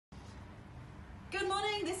Good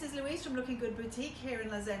morning, this is Louise from Looking Good Boutique here in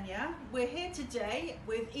La Zegna. We're here today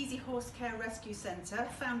with Easy Horse Care Rescue Centre,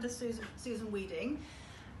 founder Susan Weeding,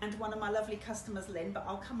 and one of my lovely customers, Lynn, but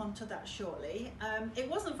I'll come on to that shortly. It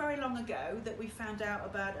wasn't very long ago that we found out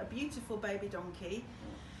about a beautiful baby donkey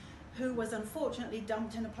who was unfortunately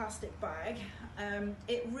dumped in a plastic bag.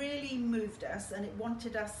 It really moved us, and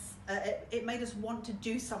it made us want to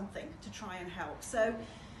do something to try and help. So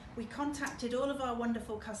we contacted all of our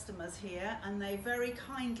wonderful customers here, and they very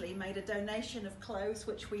kindly made a donation of clothes,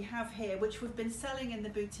 which we have here, which we've been selling in the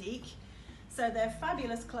boutique. So they're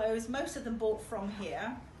fabulous clothes, most of them bought from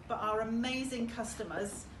here, but our amazing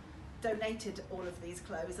customers donated all of these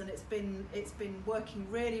clothes, and it's been working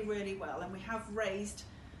really, really well, and we have raised,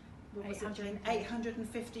 what was it, Jane?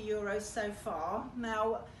 €850 so far.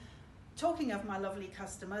 Now, talking of my lovely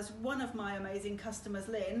customers, one of my amazing customers,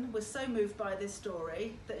 Lynn, was so moved by this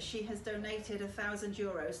story that she has donated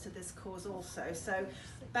 €1,000 to this cause also. So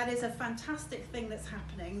that is a fantastic thing that's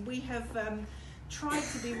happening. We have tried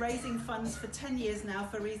to be raising funds for 10 years now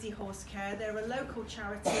for Easy Horse Care. They're a local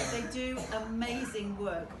charity. They do amazing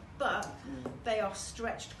work, but they are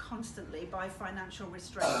stretched constantly by financial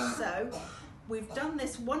restraints. So we've done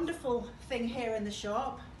this wonderful thing here in the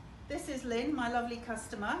shop. This is Lynn, my lovely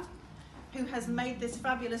customer, who has made this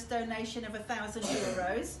fabulous donation of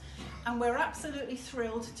 €1,000, and we're absolutely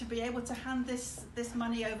thrilled to be able to hand this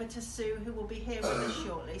money over to Sue, who will be here with us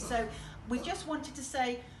shortly. So we just wanted to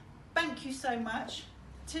say thank you so much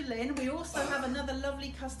to Lynn. We also have another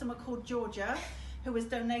lovely customer called Georgia, who has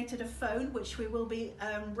donated a phone, which we will be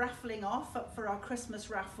raffling off for our Christmas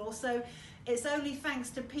raffle. So it's only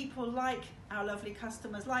thanks to people like our lovely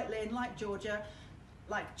customers, like Lynn, like Georgia,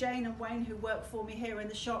 like Jane and Wayne, who work for me here in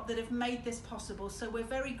the shop, that have made this possible. So we're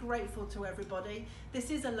very grateful to everybody.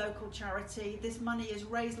 This is a local charity. This money is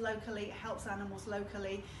raised locally, it helps animals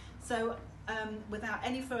locally. So without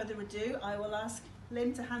any further ado, I will ask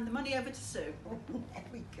Lynn to hand the money over to Sue. There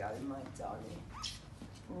we go, my darling.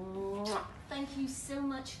 Thank you so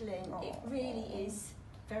much, Lynn. It really is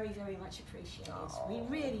very, very much appreciated. We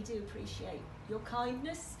really do appreciate your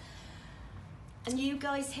kindness. And you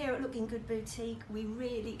guys here at Looking Good Boutique, we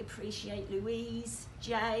really appreciate Louise,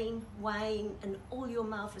 Jane, Wayne, and all your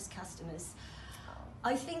marvellous customers.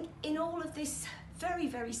 I think in all of this very,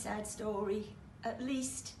 very sad story, at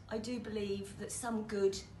least I do believe that some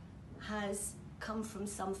good has come from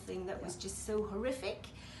something that was just so horrific.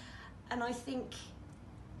 And I think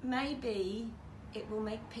maybe it will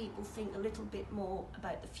make people think a little bit more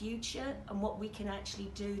about the future and what we can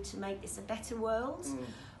actually do to make this a better world.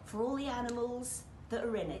 For all the animals that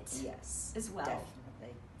are in it, yes, as well.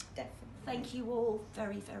 Definitely. Thank you all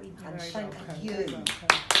very, very much. And thank you for doing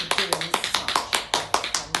such a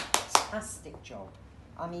fantastic job.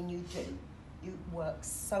 I mean, you do. You work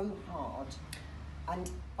so hard, and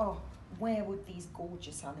where would these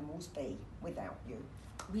gorgeous animals be without you?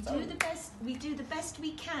 We do the best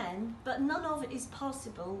we can, but none of it is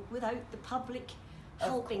possible without the public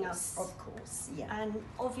helping us. Of course, yeah. And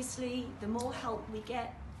obviously, the more help we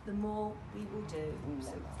get, the more we will do.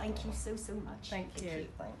 So thank you so much. Thank you.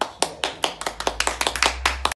 Thank you.